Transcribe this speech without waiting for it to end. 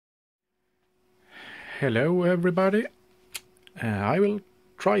Hello everybody. I will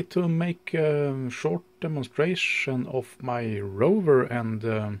try to make a short demonstration of my Rover and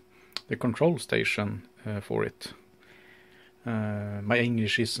the control station for it. My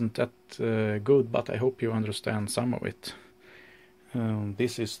English isn't that good, but I hope you understand some of it.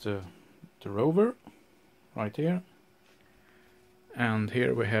 This is the Rover right here, and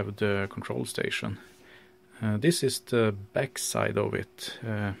here we have the control station. This is the back side of it.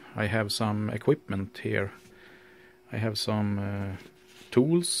 I have some equipment here. I have some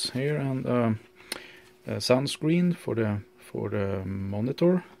tools here and a sunscreen for the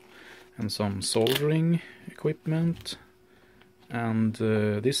monitor, and some soldering equipment. And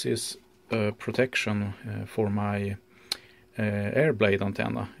this is protection for my air blade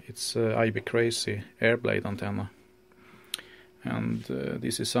antenna. It's IB Crazy air blade antenna. And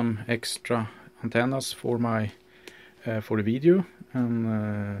this is some extra antennas for my for the video,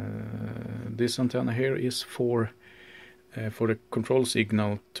 and this antenna here is for the control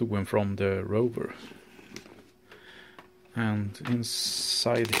signal to and from the Rover. And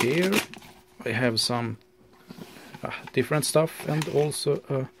inside here I have some different stuff, and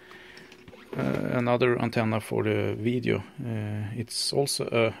also another antenna for the video. It's also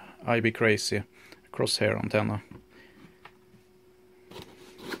a IB Crazy crosshair antenna.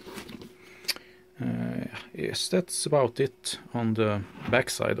 Yes, that's about it on the back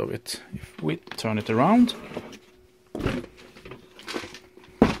side of it. If we turn it around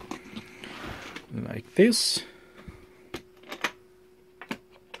like this,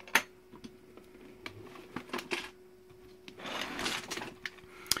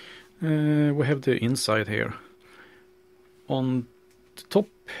 we have the inside here. On the top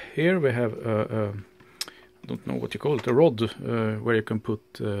here we have I don't know what you call it, a rod where you can put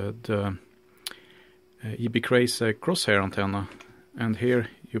the IB Crazy crosshair antenna, and here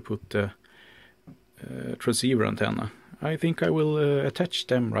you put the transceiver antenna. I think I will attach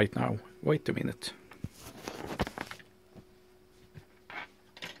them right now. Wait a minute.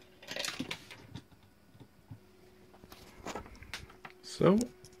 So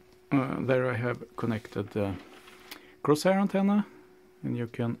there I have connected the crosshair antenna, and you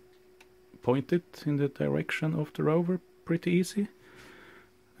can point it in the direction of the Rover pretty easy.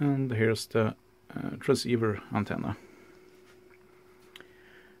 And here's the transceiver antenna,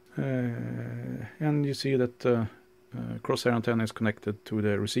 and you see that the crosshair antenna is connected to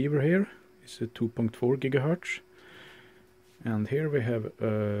the receiver here. It's a 2.4 gigahertz, and here we have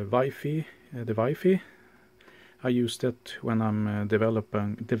Wi-Fi. The Wi-Fi I use that when I'm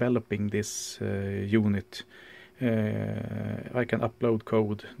developing this unit. I can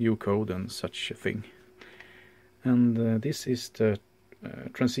upload new code and such a thing. And this is the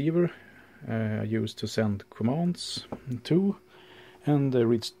transceiver I use to send commands to, and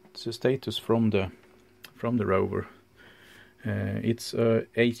read the status from the Rover. It's a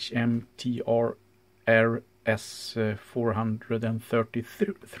HM-TRLR-S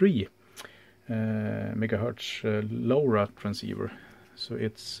 433 megahertz LoRa transceiver. So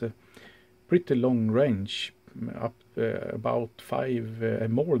it's pretty long range, up about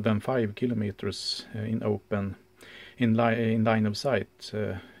more than 5 kilometers in line of sight.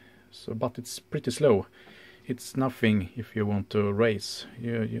 But it's pretty slow. It's nothing if you want to race.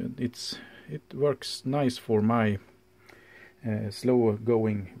 It works nice for my slow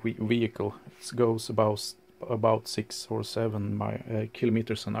going vehicle. It goes about 6 or 7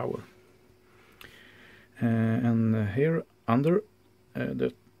 kilometers an hour. And here under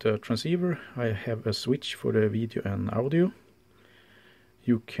the transceiver I have a switch for the video and audio.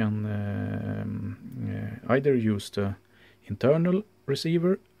 You can either use the internal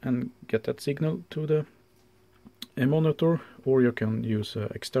receiver and get that signal to the monitor, or you can use an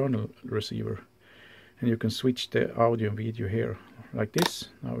external receiver, and you can switch the audio and video here like this.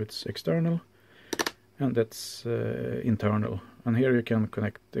 Now it's external, and that's internal, and here you can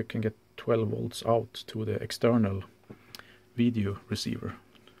get 12 volts out to the external video receiver.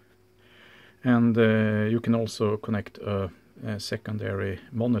 And you can also connect a secondary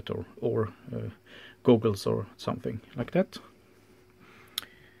monitor or goggles or something like that.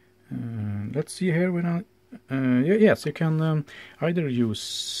 Let's see here when yes, you can either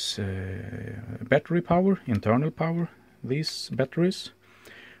use battery power, internal power, these batteries,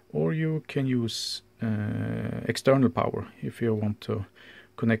 or you can use external power if you want to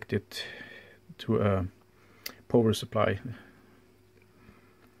connect it to a power supply.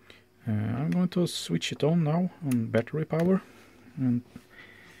 I'm going to switch it on now on battery power, and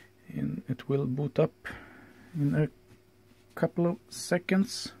it will boot up in a couple of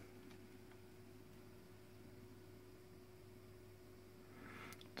seconds.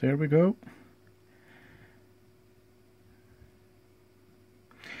 There we go.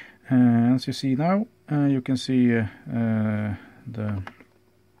 As you see now, you can see the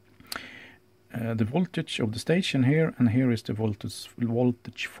voltage of the station here, and here is the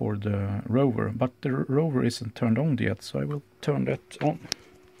voltage for the rover, but the rover isn't turned on yet, so I will turn that on.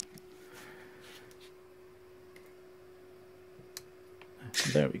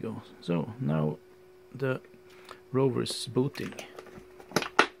 There we go. So now the rover is booting.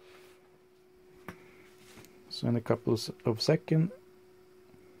 So in a couple of seconds,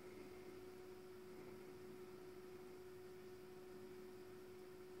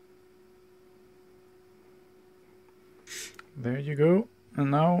 there you go.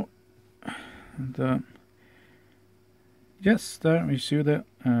 And now yes, there we see the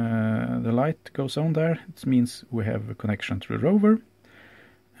light goes on there. It means we have a connection to the rover,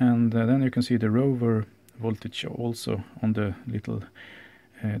 and then you can see the rover voltage also on the little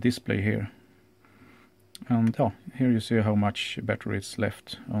display here. And here you see how much battery is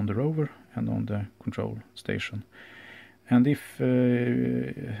left on the rover and on the control station. And if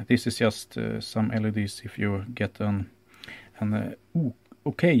this is just some LEDs, if you get an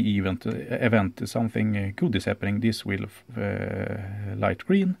okay event, something good is happening, this will light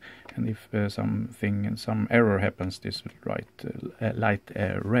green, and if some error happens, this will light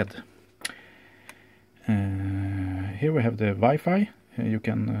red. Here we have the Wi-Fi. You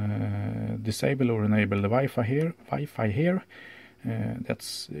can disable or enable the Wi-Fi here.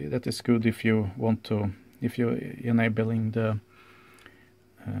 That is good if you want to. If you're enabling the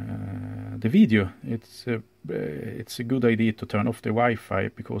video, it's a good idea to turn off the Wi-Fi,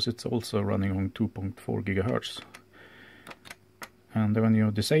 because it's also running on 2.4 gigahertz. And when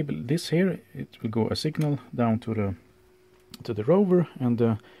you disable this here, it will go a signal down to the rover, and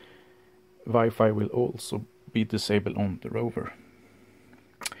the Wi-Fi will also be disabled on the rover.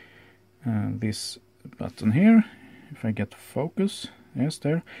 And this button here, if I get focus, yes,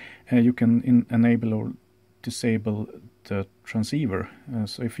 there, you can enable or disable the transceiver.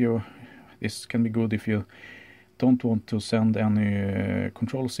 So this can be good if you don't want to send any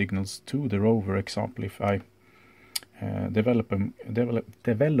control signals to the rover. Example, if I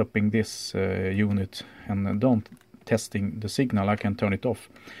developing this unit and don't testing the signal, I can turn it off,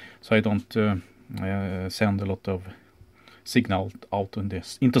 so I don't send a lot of signal out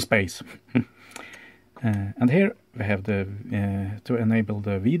into space. And here we have the to enable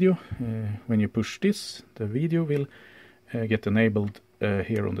the video. When you push this, the video will get enabled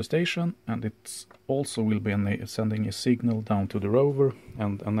here on the station, and it also will be sending a signal down to the rover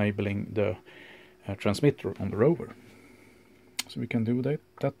and enabling the transmitter on the rover. So we can do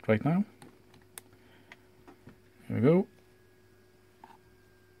that right now. Here we go.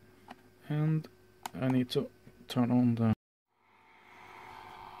 And I need to turn on the...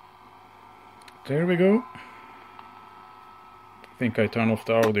 There we go. I think I turn off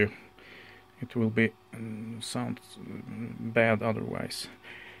the audio. It will be sound bad otherwise.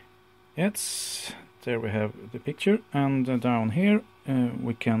 Yes, there we have the picture, and down here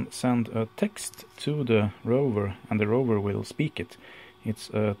we can send a text to the rover, and the rover will speak it. It's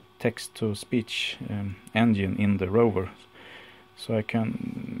a text-to-speech engine in the rover. So I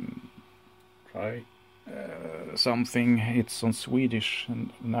can try something. It's on Swedish,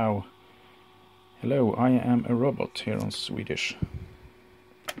 and now, hello, I am a robot, here on Swedish.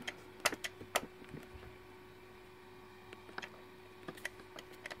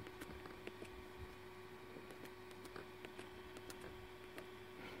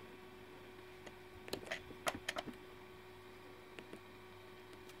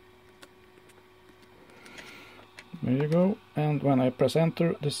 There you go, and when I press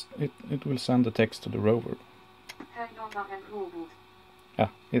enter, it will send the text to the rover. Yeah,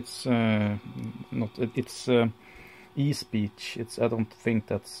 it's not. It's e-speech. I don't think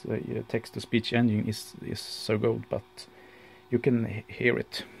that's text-to-speech engine is so good, but you can hear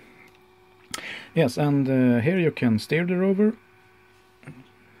it. Yes, and here you can steer the rover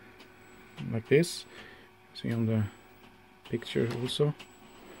like this. See on the picture also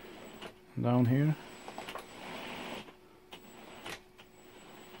down here.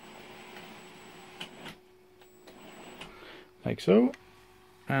 Like so,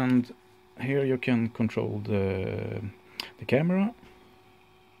 and here you can control the camera.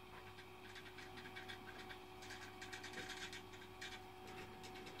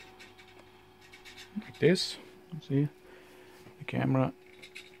 Like this. See the camera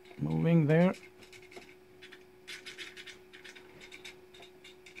moving there.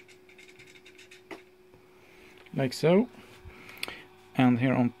 Like so. And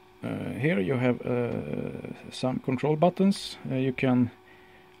here on here you have some control buttons. You can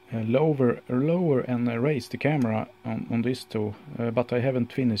lower and raise the camera on this too, but I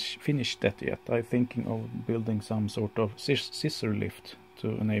haven't finished that yet. I'm thinking of building some sort of scissor lift to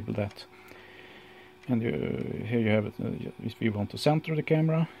enable that. And here you have it. If you want to center the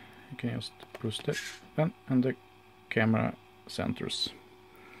camera, you can just push that and the camera centers.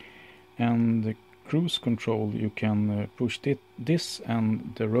 And the cruise control, you can push this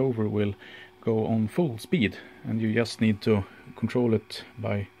and the rover will go on full speed, and you just need to control it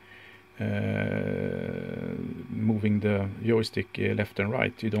by moving the joystick left and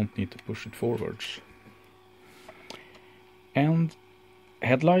right. You don't need to push it forwards. And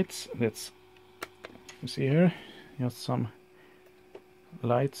headlights, that's, you see here, just some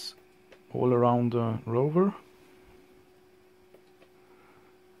lights all around the rover,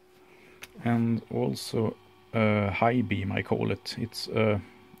 and also a high beam, I call it. It's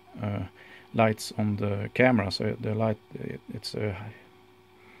lights on the camera, so the light, it's a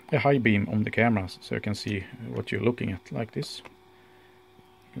high beam on the camera, so you can see what you're looking at, like this.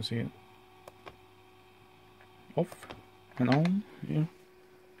 You can see it off and on here.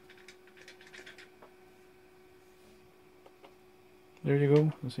 There you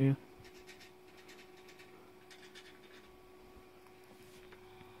go, you see it.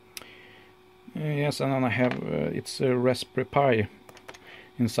 Yes, and then I have it's a Raspberry Pi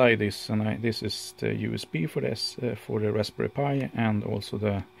inside this, and this is the USB for this for the Raspberry Pi, and also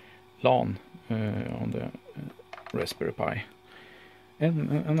the LAN on the Raspberry Pi,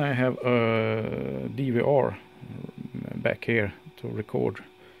 and I have a DVR back here to record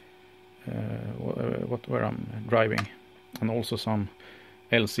where I'm driving, and also some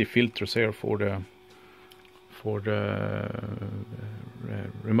LC filters here for the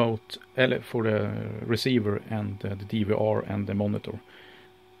remote, for the receiver and the DVR and the monitor.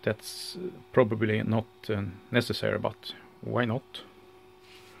 That's probably not necessary, but why not?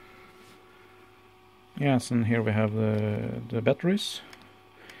 Yes, and here we have the batteries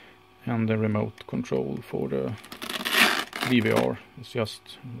and the remote control for the DVR. It's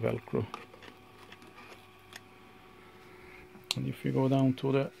just Velcro. And if you go down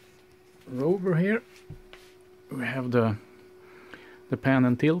to the rover here, we have the pan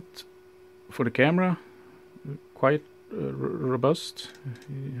and tilt for the camera, quite robust,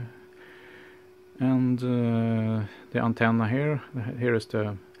 and the antenna here. Here is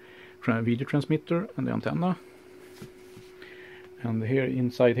the video transmitter and the antenna, and here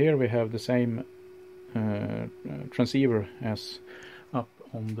inside here we have the same transceiver as up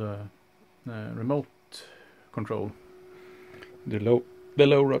on the remote control, the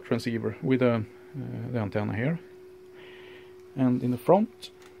LoRa transceiver with the antenna here. And in the front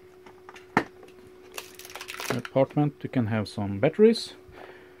compartment you can have some batteries,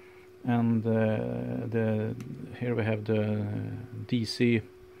 and here we have the DC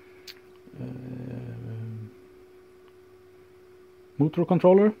motor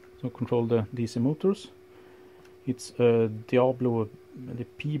controller, so control the DC motors. It's a the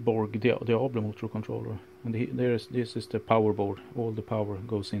P-Borg Diablo motor controller, and this is the power board. All the power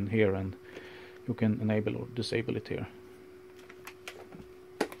goes in here, and you can enable or disable it here.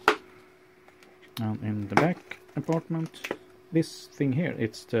 And in the back compartment, this thing here,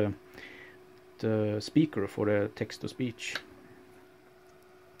 it's the speaker for the text-to-speech.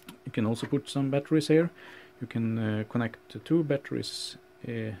 You can also put some batteries here. You can connect 2 batteries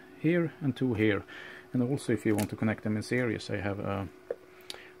here and 2 here, and also if you want to connect them in series, I have a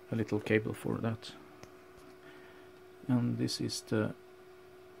little cable for that. And this is the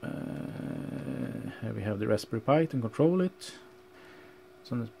here we have the Raspberry Pi to control it.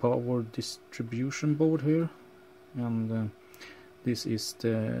 So the power distribution board here, and this is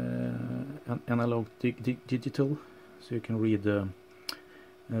the analog digital, so you can read the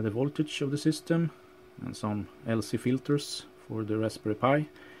voltage of the system, and some LC filters for the Raspberry Pi.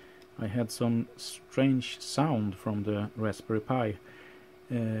 I had some strange sound from the Raspberry Pi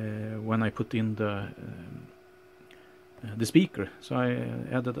when I put in the speaker, so I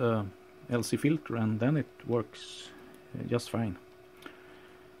added a LC filter, and then it works just fine.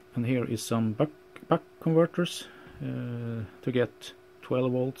 And here is some buck converters to get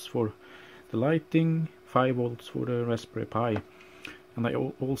 12 volts for the lighting, 5 volts for the Raspberry Pi, and I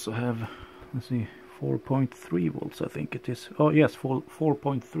also have, let's see, 4.3 volts, I think it is. Oh yes,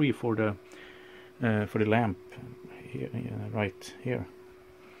 4.3 for the lamp here, right here.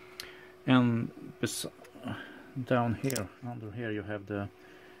 And down here, under here, you have the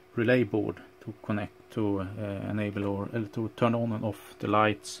relay board to connect to enable or to turn on and off the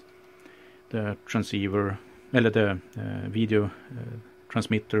lights, the transceiver, the video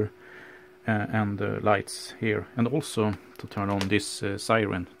transmitter, and the lights here, and also to turn on this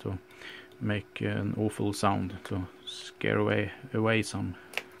siren to make an awful sound to scare away some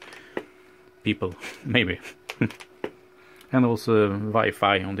people, maybe. And also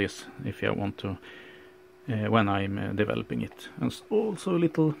Wi-Fi on this if you want to when I'm developing it. And also a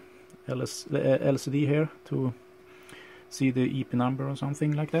little LCD here to see the EP number or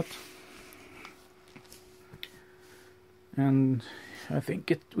something like that. And I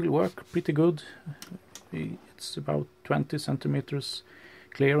think it will work pretty good. It's about 20 centimeters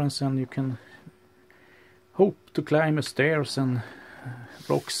clearance, and you can hope to climb stairs and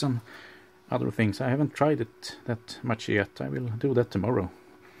rocks and other things. I haven't tried it that much yet. I will do that tomorrow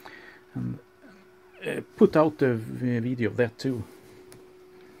and put out a video of that too.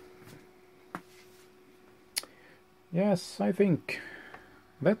 Yes, I think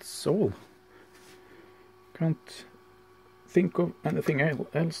that's all. Can't think of anything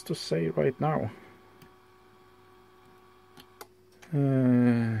else to say right now.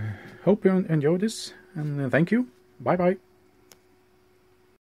 Hope you enjoyed this, and thank you. Bye bye.